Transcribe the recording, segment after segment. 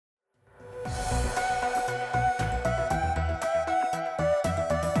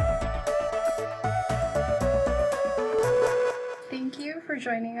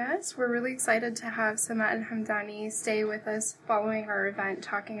joining us. We're really excited to have Sama'a Al-Hamdani stay with us following our event,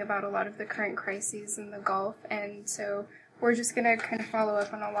 talking about a lot of the current crises in the Gulf. And so we're just going to kind of follow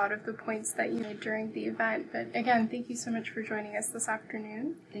up on a lot of the points that you made during the event. But again, thank you so much for joining us this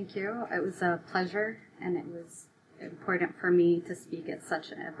afternoon. Thank you. It was a pleasure, and it was important for me to speak at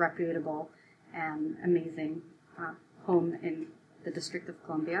such a reputable and amazing home in the District of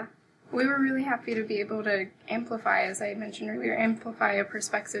Columbia. We were really happy to be able to amplify, as I mentioned earlier, amplify a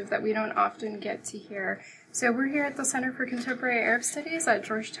perspective that we don't often get to hear. So we're here at the Center for Contemporary Arab Studies at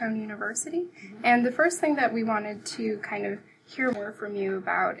Georgetown University. And the first thing that we wanted to kind of hear more from you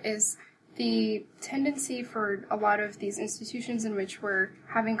about is the tendency for a lot of these institutions in which we're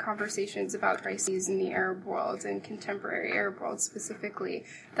having conversations about crises in the Arab world and contemporary Arab world specifically,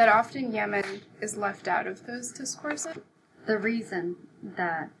 that often Yemen is left out of those discourses. The reason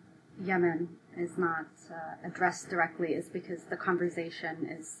that Yemen is not addressed directly is because the conversation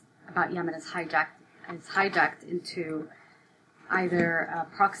is about Yemen is hijacked into either a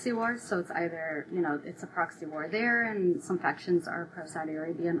proxy war, so it's either, it's a proxy war there, and some factions are pro-Saudi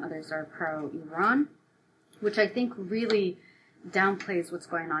Arabia and others are pro-Iran, which I think really downplays what's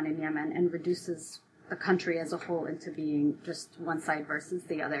going on in Yemen and reduces the country as a whole into being just one side versus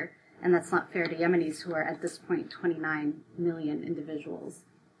the other. And that's not fair to Yemenis, who are at this point 29 million individuals.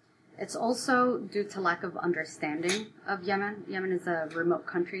 It's also due to lack of understanding of Yemen. Yemen is a remote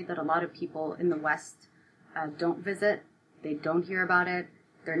country that a lot of people in the West don't visit. They don't hear about it.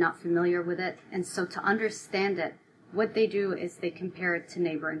 They're not familiar with it. And so to understand it, what they do is they compare it to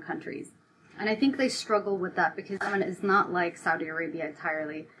neighboring countries. And I think they struggle with that because Yemen is not like Saudi Arabia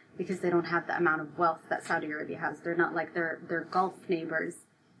entirely, because they don't have the amount of wealth that Saudi Arabia has. They're not like their Gulf neighbors,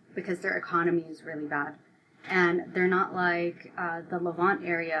 because their economy is really bad. And they're not like the Levant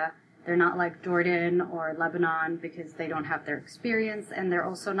area. They're not like Jordan or Lebanon, because they don't have their experience. And they're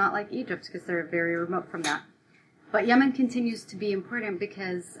also not like Egypt, because they're very remote from that. But Yemen continues to be important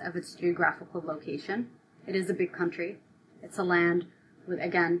because of its geographical location. It is a big country. It's a land with,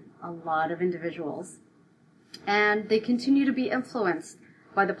 again, a lot of individuals. And they continue to be influenced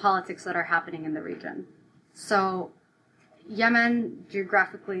by the politics that are happening in the region. So Yemen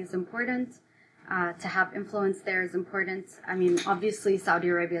geographically is important. To have influence there is important. I mean, obviously Saudi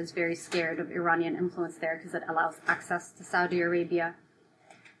Arabia is very scared of Iranian influence there because it allows access to Saudi Arabia.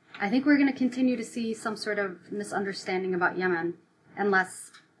 I think we're going to continue to see some sort of misunderstanding about Yemen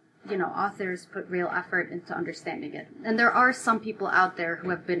unless, authors put real effort into understanding it. And there are some people out there who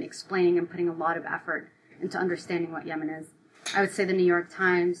have been explaining and putting a lot of effort into understanding what Yemen is. I would say the New York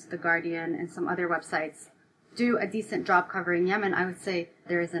Times, The Guardian, and some other websites do a decent job covering Yemen. I would say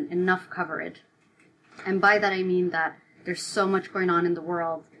there isn't enough coverage. And by that I mean that there's so much going on in the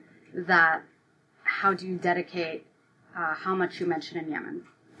world that how do you dedicate how much you mention in Yemen?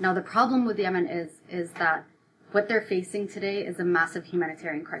 Now, the problem with Yemen is that what they're facing today is a massive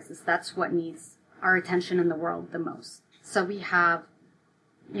humanitarian crisis. That's what needs our attention in the world the most. So we have,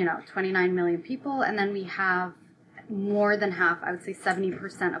 29 million people, and then we have more than half, I would say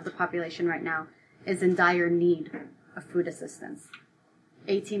 70% of the population right now is in dire need of food assistance.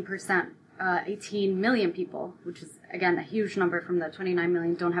 18 million people, which is, again, a huge number from the 29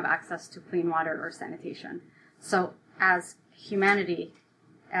 million, don't have access to clean water or sanitation. So as humanity,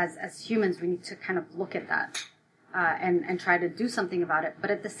 as humans, we need to kind of look at that and try to do something about it.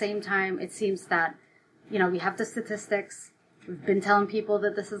 But at the same time, it seems that, we have the statistics. We've been telling people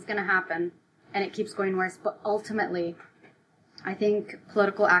that this is going to happen, and it keeps going worse. But ultimately, I think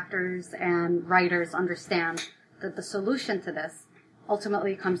political actors and writers understand that the solution to this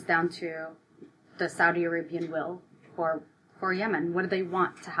ultimately comes down to the Saudi Arabian will for Yemen. What do they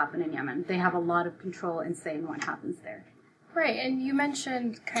want to happen in Yemen? They have a lot of control and say in what happens there. Right, and you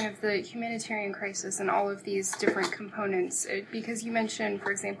mentioned kind of the humanitarian crisis and all of these different components, because you mentioned,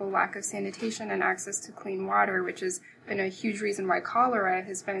 for example, lack of sanitation and access to clean water, which has been a huge reason why cholera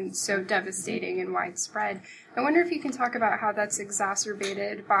has been so devastating and widespread. I wonder if you can talk about how that's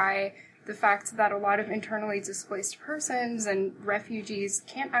exacerbated by the fact that a lot of internally displaced persons and refugees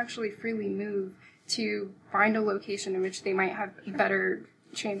can't actually freely move to find a location in which they might have better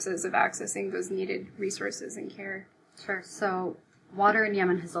chances of accessing those needed resources and care. Sure. So water in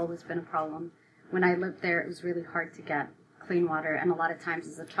Yemen has always been a problem. When I lived there, it was really hard to get clean water, and a lot of times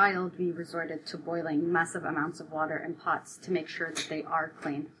as a child, we resorted to boiling massive amounts of water in pots to make sure that they are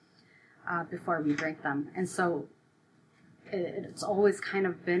clean before we drink them. And so it's always kind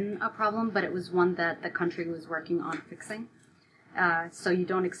of been a problem, but it was one that the country was working on fixing. So you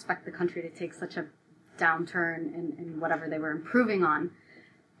don't expect the country to take such a downturn in whatever they were improving on.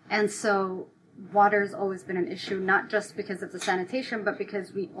 And so water's always been an issue, not just because of the sanitation, but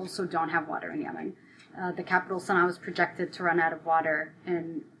because we also don't have water in Yemen. The capital, Sana'a, was projected to run out of water,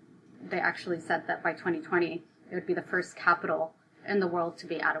 and they actually said that by 2020, it would be the first capital in the world to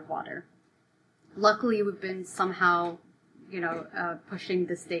be out of water. Luckily, we've been somehow, pushing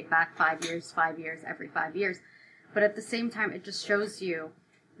this date back 5 years, every 5 years. But at the same time, it just shows you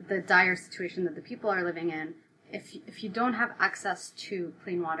the dire situation that the people are living in. If you don't have access to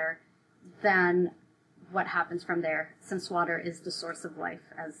clean water, then what happens from there? Since water is the source of life,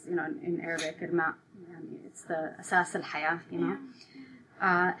 as in Arabic, it's the asas al-haya,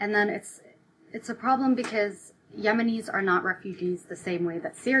 and then it's a problem because Yemenis are not refugees the same way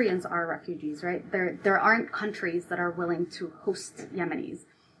that Syrians are refugees, right? There aren't countries that are willing to host Yemenis.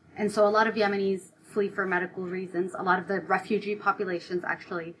 And so a lot of Yemenis flee for medical reasons. A lot of the refugee populations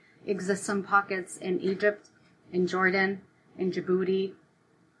actually exist in pockets in Egypt, in Jordan, in Djibouti.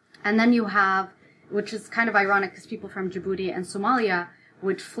 And then you have, which is kind of ironic because people from Djibouti and Somalia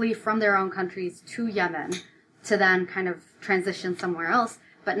would flee from their own countries to Yemen to then kind of transition somewhere else.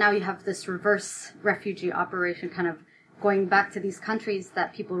 But now you have this reverse refugee operation kind of going back to these countries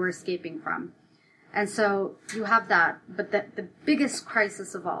that people were escaping from. And so you have that. But the biggest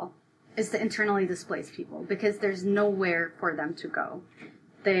crisis of all is the internally displaced people, because there's nowhere for them to go.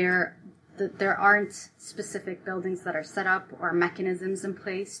 There aren't specific buildings that are set up or mechanisms in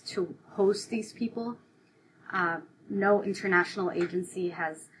place to host these people. No international agency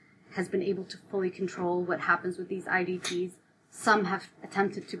has been able to fully control what happens with these IDPs. Some have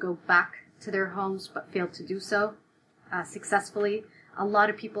attempted to go back to their homes but failed to do so successfully. A lot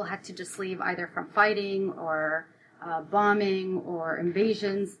of people had to just leave either from fighting or bombing or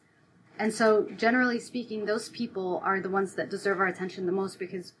invasions. And so, generally speaking, those people are the ones that deserve our attention the most,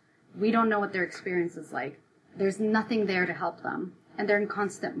 because we don't know what their experience is like. There's nothing there to help them, and they're in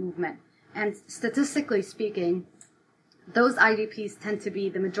constant movement. And statistically speaking, those IDPs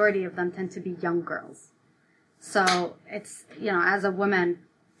the majority of them tend to be young girls. So it's, as a woman,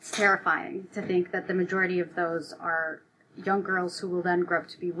 it's terrifying to think that the majority of those are young girls who will then grow up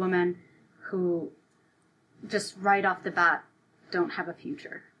to be women who just right off the bat don't have a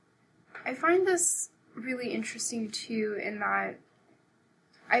future. I find this really interesting too, in that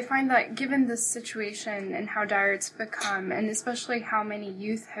I find that given this situation and how dire it's become, and especially how many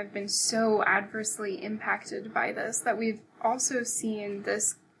youth have been so adversely impacted by this, that we've also seen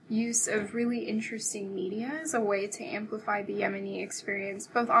this use of really interesting media as a way to amplify the Yemeni experience,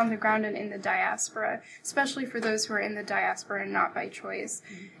 both on the ground and in the diaspora, especially for those who are in the diaspora and not by choice.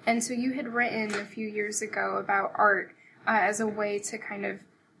 Mm-hmm. And so you had written a few years ago about art as a way to kind of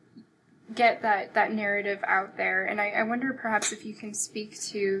get that narrative out there. And I wonder perhaps if you can speak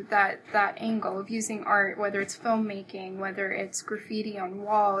to that angle of using art, whether it's filmmaking, whether it's graffiti on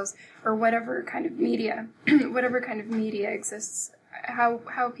walls, or whatever kind of media exists,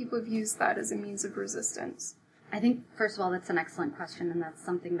 how people have used that as a means of resistance. I think, first of all, that's an excellent question, and that's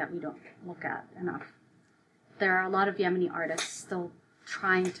something that we don't look at enough. There are a lot of Yemeni artists still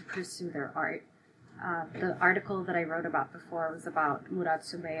trying to pursue their art. The article that I wrote about before was about Murad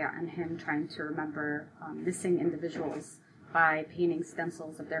Subeya and him trying to remember missing individuals by painting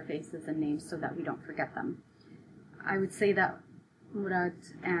stencils of their faces and names so that we don't forget them. I would say that Murad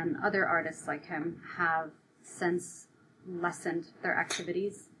and other artists like him have since lessened their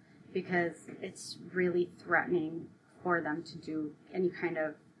activities because it's really threatening for them to do any kind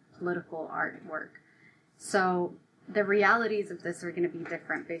of political artwork. So the realities of this are going to be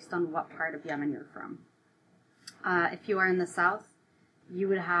different based on what part of Yemen you're from. If you are in the south, you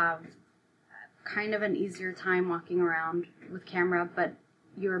would have kind of an easier time walking around with camera, but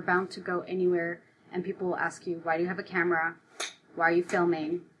you're bound to go anywhere and people will ask you, why do you have a camera? Why are you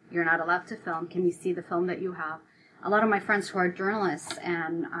filming? You're not allowed to film. Can we see the film that you have? A lot of my friends who are journalists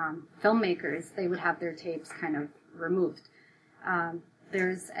and filmmakers, they would have their tapes kind of removed.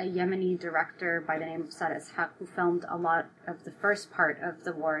 There's a Yemeni director by the name of Sara Ishaq who filmed a lot of the first part of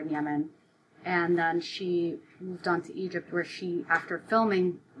the war in Yemen. And then she moved on to Egypt, where she, after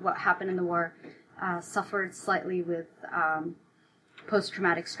filming what happened in the war, suffered slightly with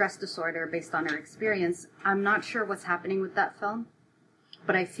post-traumatic stress disorder based on her experience. I'm not sure what's happening with that film,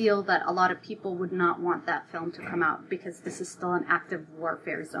 but I feel that a lot of people would not want that film to come out because this is still an active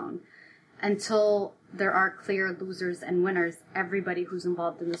warfare zone. Until there are clear losers and winners, everybody who's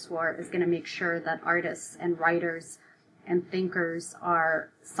involved in this war is going to make sure that artists and writers and thinkers are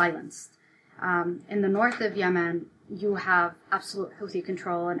silenced. In the north of Yemen, you have absolute Houthi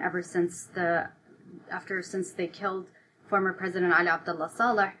control, and ever since they killed former President Ali Abdullah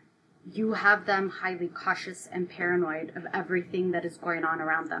Saleh, you have them highly cautious and paranoid of everything that is going on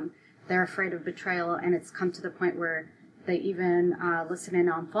around them. They're afraid of betrayal, and it's come to the point where they even listen in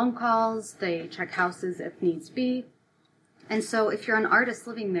on phone calls. They check houses if needs be. And so if you're an artist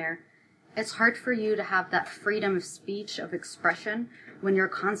living there, it's hard for you to have that freedom of speech, of expression, when you're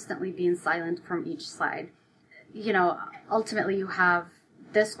constantly being silent from each side. You know, ultimately you have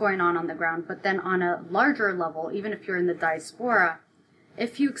this going on the ground, but then on a larger level, even if you're in the diaspora,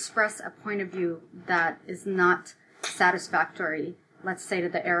 if you express a point of view that is not satisfactory, let's say to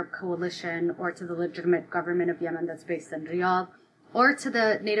the Arab coalition or to the legitimate government of Yemen that's based in Riyadh, or to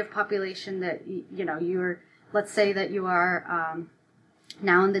the native population that, you know, let's say that you are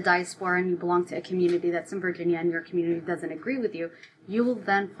now in the diaspora and you belong to a community that's in Virginia and your community doesn't agree with you, you will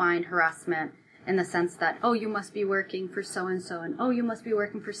then find harassment in the sense that, oh, you must be working for so-and-so, and oh, you must be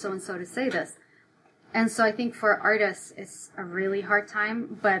working for so-and-so to say this. And so I think for artists, it's a really hard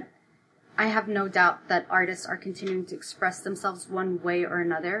time, but I have no doubt that artists are continuing to express themselves one way or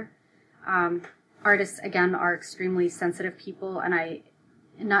another. Artists, again, are extremely sensitive people, and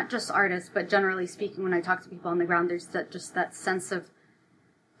not just artists, but generally speaking, when I talk to people on the ground, there's that sense of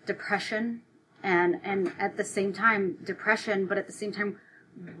depression, and at the same time, depression, but at the same time,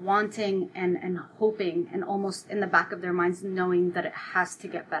 wanting and hoping, and almost in the back of their minds knowing that it has to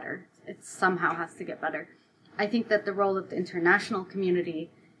get better. It somehow has to get better. I think that the role of the international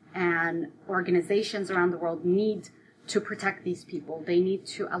community and organizations around the world need to protect these people. They need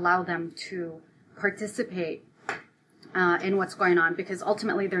to allow them to participate in what's going on, because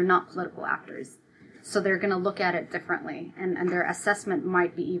ultimately they're not political actors. So they're going to look at it differently, and their assessment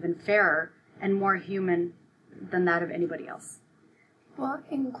might be even fairer and more human than that of anybody else. Well,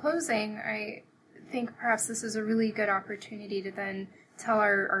 in closing, I think perhaps this is a really good opportunity to then tell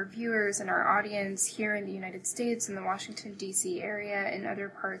our viewers and our audience here in the United States, in the Washington, D.C. area, and other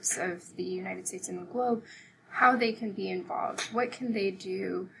parts of the United States and the globe, how they can be involved. What can they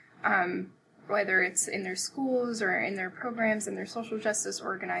do, whether it's in their schools or in their programs and their social justice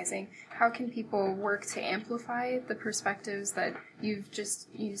organizing? How can people work to amplify the perspectives that you've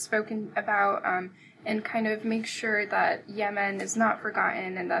spoken about, and kind of make sure that Yemen is not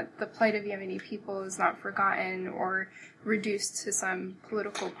forgotten and that the plight of Yemeni people is not forgotten or reduced to some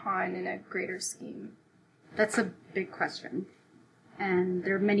political pawn in a greater scheme? That's a big question, and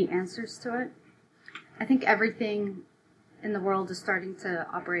there are many answers to it. I think everything in the world is starting to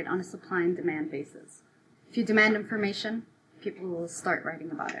operate on a supply and demand basis. If you demand information, people will start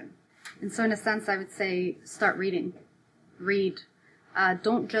writing about it. And so in a sense, I would say start reading. Read.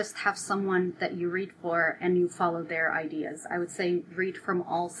 Don't just have someone that you read for and you follow their ideas. I would say read from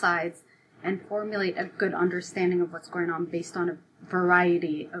all sides and formulate a good understanding of what's going on based on a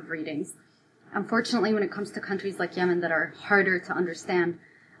variety of readings. Unfortunately, when it comes to countries like Yemen that are harder to understand,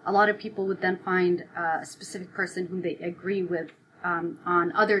 a lot of people would then find a specific person whom they agree with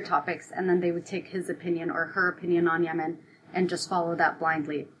on other topics, and then they would take his opinion or her opinion on Yemen and just follow that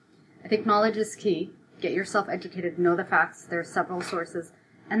blindly. I think knowledge is key. Get yourself educated, know the facts. There are several sources,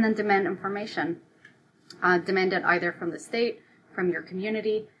 and then demand information. Demand it either from the state, from your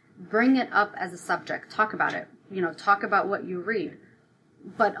community. Bring it up as a subject. Talk about it. Talk about what you read.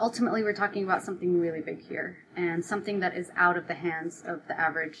 But ultimately, we're talking about something really big here, and something that is out of the hands of the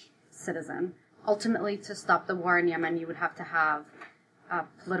average citizen. Ultimately, to stop the war in Yemen, you would have to have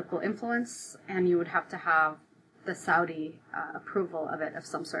political influence, and you would have to have the Saudi approval of it of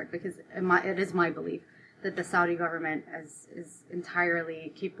some sort, because it is my belief that the Saudi government is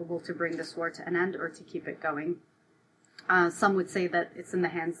entirely capable to bring this war to an end or to keep it going. Some would say that it's in the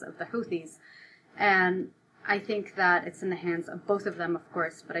hands of the Houthis, and I think that it's in the hands of both of them, of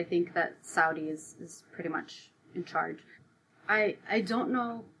course, but I think that Saudi is pretty much in charge. I don't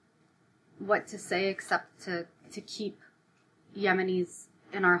know what to say except to keep Yemenis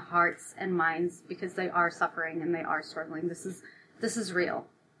in our hearts and minds, because they are suffering and they are struggling. This is real.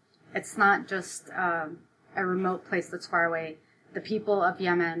 It's not just a remote place that's far away. The people of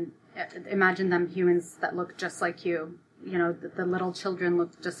Yemen, imagine them humans that look just like you. The little children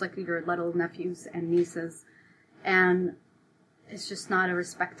look just like your little nephews and nieces. And it's just not a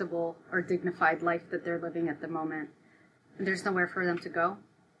respectable or dignified life that they're living at the moment. And there's nowhere for them to go.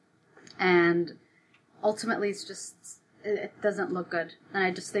 And ultimately, it doesn't look good. And I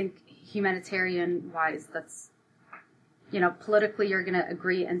just think humanitarian-wise, that's, politically you're going to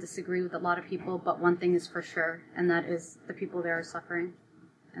agree and disagree with a lot of people, but one thing is for sure, and that is the people there are suffering.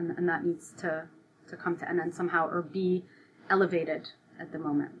 And that needs to come to an end somehow, or be elevated at the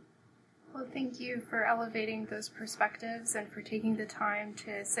moment. Well, thank you for elevating those perspectives and for taking the time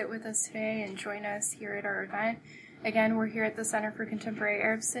to sit with us today and join us here at our event. Again, we're here at the Center for Contemporary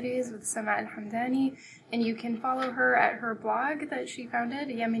Arab Studies with Sama'a Al-Hamdani, and you can follow her at her blog that she founded,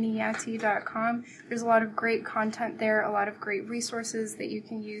 yemeniyati.com. There's a lot of great content there, a lot of great resources that you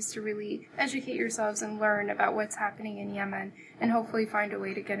can use to really educate yourselves and learn about what's happening in Yemen, and hopefully find a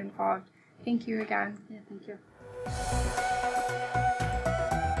way to get involved. Thank you again. Yeah, thank you.